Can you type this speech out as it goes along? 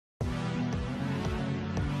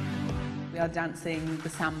are dancing the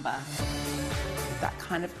Samba. That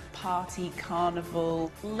kind of party,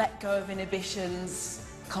 carnival, let go of inhibitions,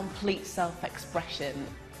 complete self-expression.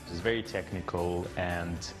 It's very technical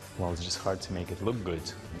and, well, it's just hard to make it look good.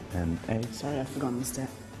 And hey, sorry, I've forgotten the step.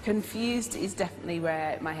 Confused is definitely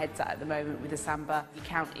where my head's at the moment with the Samba. You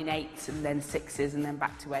count in 8s and then 6s and then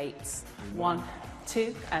back to 8s. 1,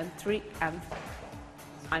 2, and 3, and...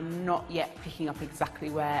 I'm not yet picking up exactly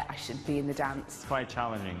where I should be in the dance. it's quite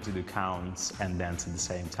challenging to do counts and dance at the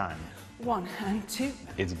same time. 1 and 2.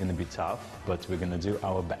 It's gonna be tough, but we're gonna do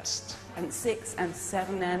our best. And 6 and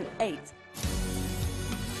 7 and 8.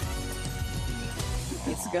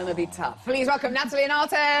 It's gonna be tough. Please welcome Natalie and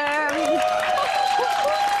Artem.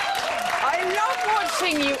 I love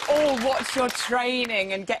watching you all watch your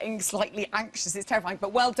training and getting slightly anxious. It's terrifying,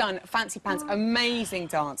 but well done. Fancy pants, amazing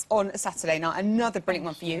dance on Saturday night. Another brilliant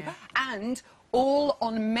one for you. And all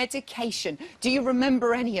on medication. Do you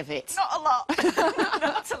remember any of it? Not a lot.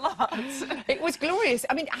 Not a lot. It was glorious.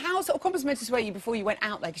 I mean, how sort of complimented were you before you went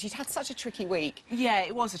out there? Because you'd had such a tricky week. Yeah,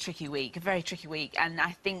 it was a tricky week, a very tricky week. And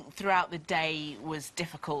I think throughout the day was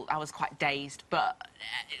difficult. I was quite dazed. But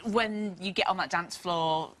when you get on that dance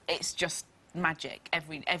floor, it's just magic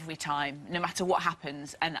every time, no matter what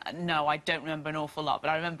happens. And no, I don't remember an awful lot, but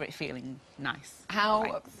I remember it feeling nice.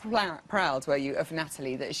 How proud were you of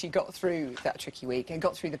Natalie that she got through that tricky week and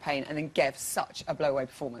got through the pain and then gave such a blow-away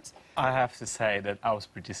performance? I have to say that I was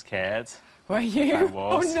pretty scared. Were you? I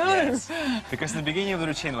was, oh, no. Yes. Because in the beginning of the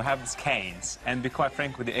routine, we have these canes, and to be quite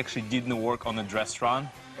frank with you, they actually didn't work on the dress run.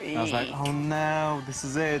 And I was like, oh no, this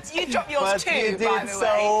is it. You dropped yours but too, you did by the so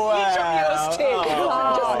way. well. You dropped yours too.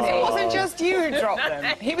 Oh. It wasn't just you who dropped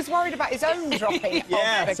them. He was worried about his own dropping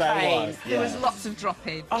Yes, off the I cane. was. There was lots of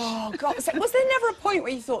droppage. Oh, God. So, was there never a point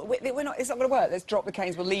where you thought, we're not, it's not going to work, let's drop the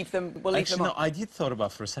canes, we'll leave them Actually, no, up? I did thought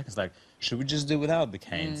about for a second, like, should we just do without the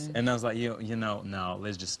canes? And I was like, you know, no,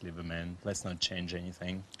 let's just leave them in. Let's not change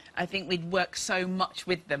anything. I think we'd worked so much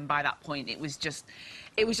with them by that point. It was just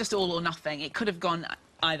all or nothing. It could have gone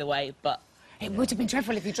either way, but... It would have been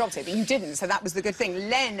dreadful if you dropped it, but you didn't, so that was the good thing.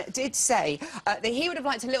 Len did say that he would have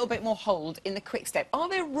liked a little bit more hold in the Quickstep. Are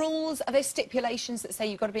there rules, are there stipulations that say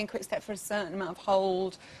you've got to be in Quickstep for a certain amount of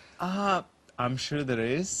hold? I'm sure there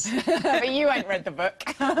is. But you ain't read the book.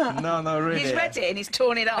 No, really. He's read it and he's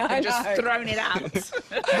torn it up and just thrown it out.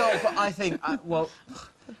 No, but I think, well,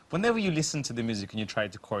 whenever you listen to the music and you try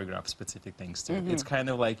to choreograph specific things to it, it's kind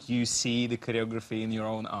of like you see the choreography in your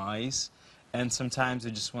own eyes, and sometimes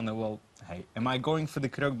you just want to, well, hey, am I going for the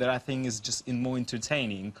choreography that I think is just more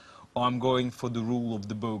entertaining, or I'm going for the rule of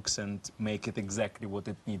the books and make it exactly what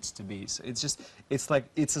it needs to be? So it's like,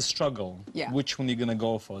 it's a struggle, which one you're going to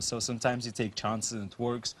go for. So sometimes you take chances and it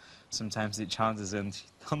works, sometimes the chances and it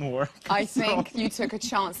don't work. I think you took a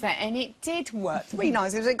chance there, and it did work. 3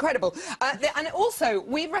 nights, it was incredible. And also,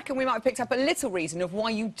 we reckon we might have picked up a little reason of why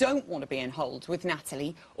you don't want to be in hold with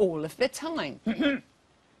Natalie all of the time.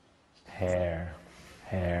 Hair.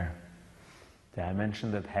 Did I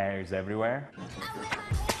mention that hair is everywhere?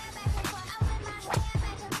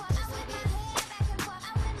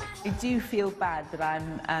 I do feel bad that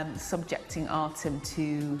I'm subjecting Artem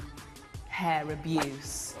to hair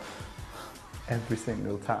abuse. Every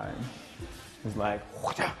single time. It's like...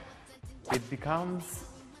 It becomes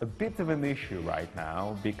a bit of an issue right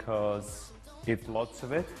now because it's lots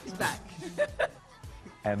of it. He's back.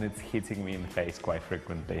 And it's hitting me in the face quite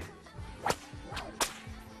frequently.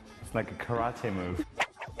 It's like a karate move.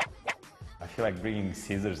 I feel like bringing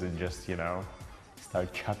scissors and just, you know,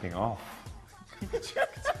 start chopping off.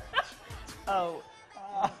 Oh,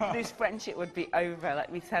 this friendship would be over,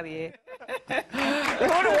 let me tell you. You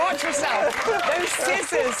want to watch yourself. Those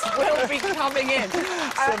scissors will be coming in.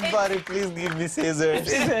 Somebody please give me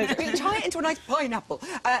scissors. Tie it into a nice pineapple.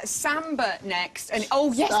 Samba next. And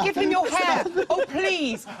oh, yes, give him your hair. Oh,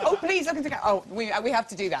 please. Oh, please, look at the... Oh, we have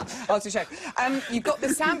to do that after the show. You've got the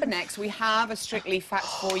Samba next. We have a Strictly fact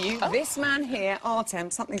for you. This man here,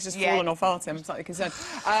 Artem, something's just fallen off Artem, I'm slightly concerned,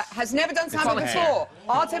 has never done Samba before.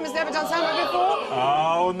 Artem has never done Samba before.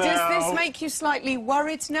 Oh, no. Does this make you slightly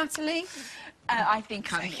worried, Natalie? I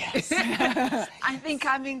think I'm... Yes. I think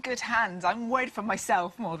I'm in good hands. I'm worried for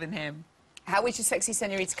myself more than him. How is your Sexy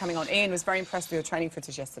Senorita coming on? Ian was very impressed with your training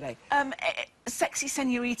footage yesterday. Sexy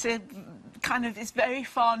Senorita kind of, it's very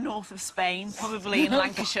far north of Spain, probably in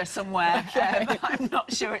Lancashire somewhere. I'm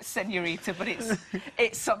not sure it's Senorita, but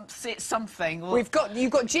it's something. You've got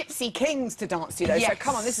Gypsy Kings to dance to, though. Yes. So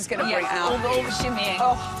come on, this is going to bring out all the shimmying.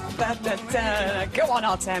 Oh, da, da, da. Go on,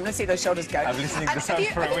 Artem. Let's see those shoulders go. I've been listening to this song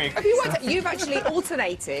for a week. You've actually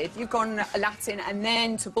alternated. You've gone Latin and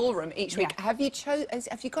then to ballroom each week. Yeah. Have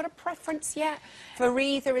you got a preference yet for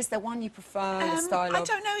either? Is there one you prefer? The style I of?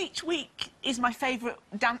 don't know. Each week is my favourite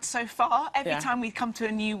dance so far. Every time we come to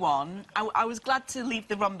a new one, I was glad to leave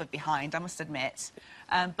the rumba behind, I must admit.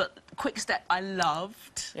 But Quickstep I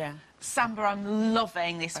loved. Yeah. Samba I'm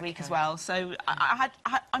loving this week as well. So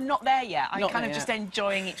I'm not there yet. I'm kind of just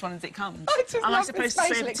enjoying each one as it comes. I just Am I love supposed his to say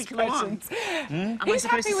a facial particular one? expressions. Am I He's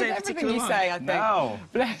supposed happy to with say a everything particular you one? say, I think. No.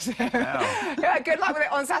 Bless you. No. Yeah, good luck with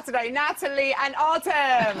it on Saturday. Natalie and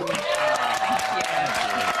Artem.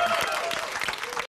 Thank you.